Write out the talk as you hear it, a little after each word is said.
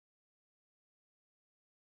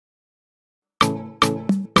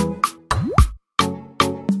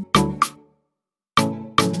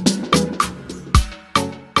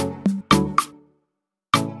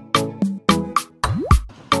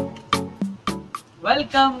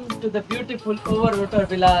Welcome to the beautiful overwater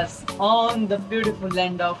villas on the beautiful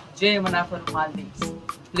land of JA Manafaru Maldives.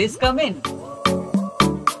 Please come in.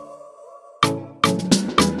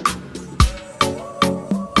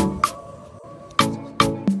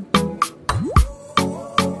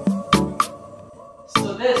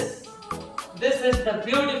 So this is the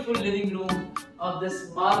beautiful living room of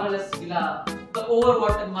this marvelous villa, the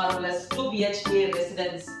overwater marvelous 2 BHK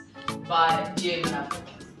residence by JA Manafaru.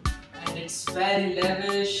 And it's very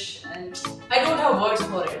lavish and I don't have words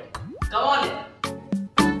for it. Come on in.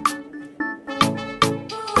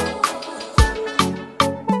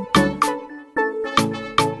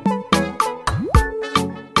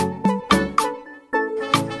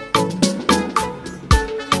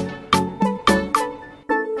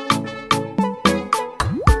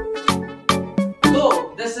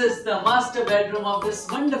 So this is the master bedroom of this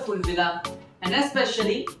wonderful villa, and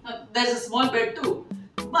especially there's a small bed too.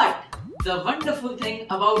 But the wonderful thing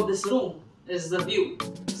about this room is the view.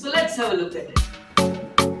 So let's have a look at it.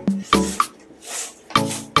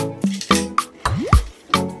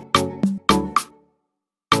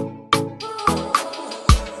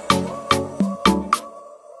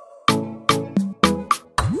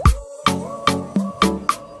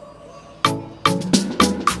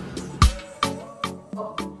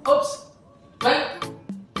 Oops. Well,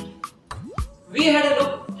 we had a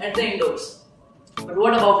look at the indoors. But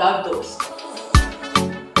what about outdoors?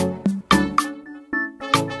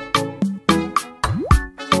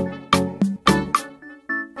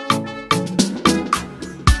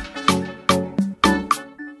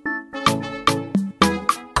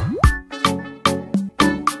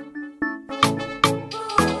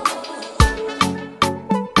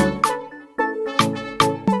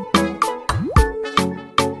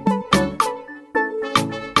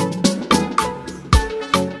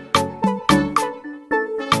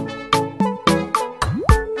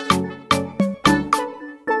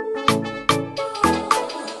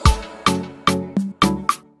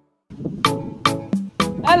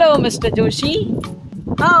 Hello, Mr. Joshi.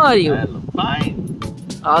 How are you? Hello, fine.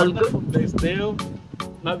 All Wonderful good. place, Dave.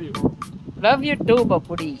 Love you. Love you too,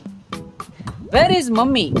 Papudi. Where is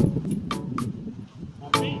Mummy?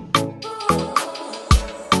 Mommy.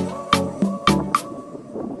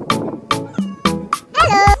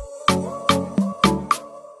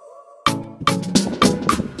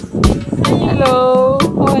 Hello.